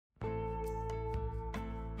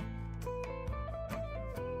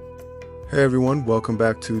Hey everyone, welcome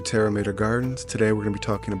back to Terra Gardens. Today we're going to be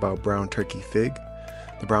talking about brown turkey fig.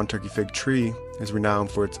 The brown turkey fig tree is renowned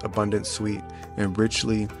for its abundant, sweet, and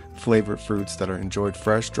richly flavored fruits that are enjoyed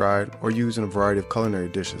fresh, dried, or used in a variety of culinary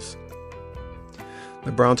dishes.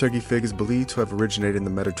 The brown turkey fig is believed to have originated in the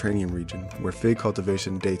Mediterranean region, where fig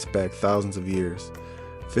cultivation dates back thousands of years.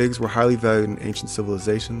 Figs were highly valued in ancient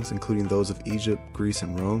civilizations, including those of Egypt, Greece,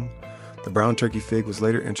 and Rome. The brown turkey fig was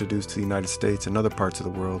later introduced to the United States and other parts of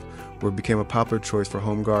the world, where it became a popular choice for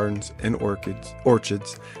home gardens and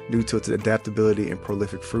orchards due to its adaptability and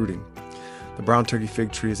prolific fruiting. The brown turkey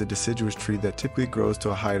fig tree is a deciduous tree that typically grows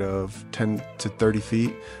to a height of 10 to 30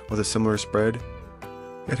 feet with a similar spread.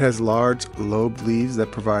 It has large, lobed leaves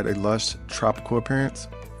that provide a lush, tropical appearance.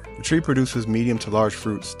 The tree produces medium to large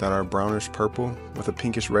fruits that are brownish purple with a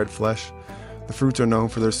pinkish red flesh. The fruits are known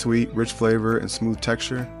for their sweet, rich flavor and smooth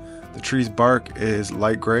texture. The tree's bark is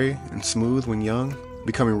light gray and smooth when young,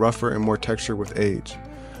 becoming rougher and more textured with age.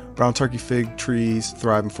 Brown turkey fig trees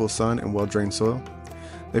thrive in full sun and well-drained soil.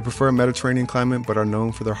 They prefer a Mediterranean climate but are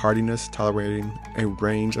known for their hardiness, tolerating a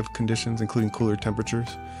range of conditions including cooler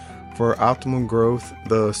temperatures. For optimum growth,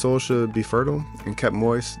 the soil should be fertile and kept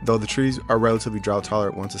moist, though the trees are relatively drought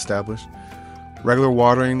tolerant once established. Regular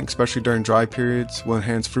watering, especially during dry periods, will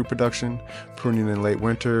enhance fruit production. Pruning in late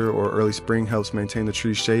winter or early spring helps maintain the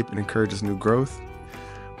tree's shape and encourages new growth.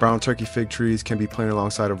 Brown turkey fig trees can be planted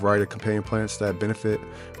alongside a variety of companion plants that benefit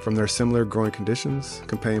from their similar growing conditions.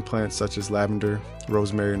 Companion plants such as lavender,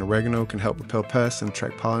 rosemary, and oregano can help repel pests and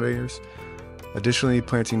attract pollinators. Additionally,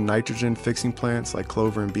 planting nitrogen-fixing plants like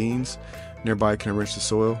clover and beans nearby can enrich the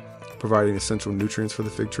soil, providing essential nutrients for the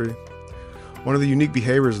fig tree. One of the unique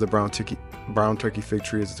behaviors of the brown turkey fig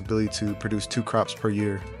tree is its ability to produce 2 crops per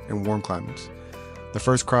year in warm climates. The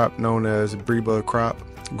first crop, known as Breba crop,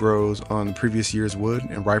 grows on the previous year's wood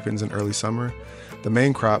and ripens in early summer. The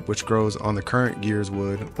main crop, which grows on the current year's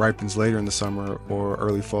wood, ripens later in the summer or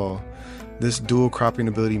early fall. This dual cropping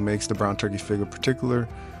ability makes the brown turkey fig a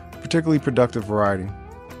particularly productive variety.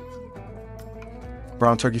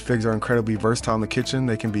 Brown turkey figs are incredibly versatile in the kitchen.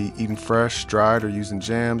 They can be eaten fresh, dried, or used in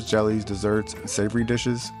jams, jellies, desserts, and savory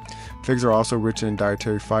dishes. Figs are also rich in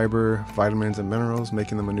dietary fiber, vitamins, and minerals,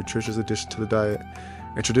 making them a nutritious addition to the diet.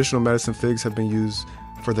 In traditional medicine, figs have been used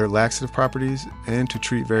for their laxative properties and to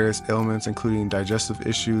treat various ailments, including digestive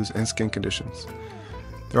issues and skin conditions.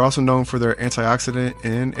 They're also known for their antioxidant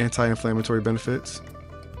and anti-inflammatory benefits.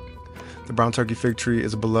 The brown turkey fig tree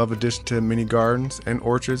is a beloved addition to many gardens and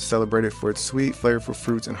orchards, celebrated for its sweet, flavorful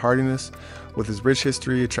fruits and hardiness. With its rich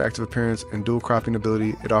history, attractive appearance, and dual cropping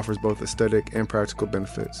ability, it offers both aesthetic and practical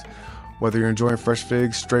benefits. Whether you're enjoying fresh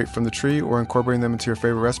figs straight from the tree or incorporating them into your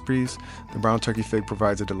favorite recipes, the brown turkey fig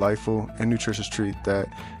provides a delightful and nutritious treat that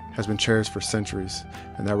has been cherished for centuries.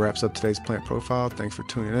 And that wraps up today's plant profile. Thanks for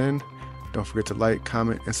tuning in. Don't forget to like,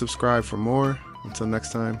 comment, and subscribe for more. Until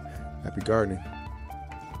next time, happy gardening.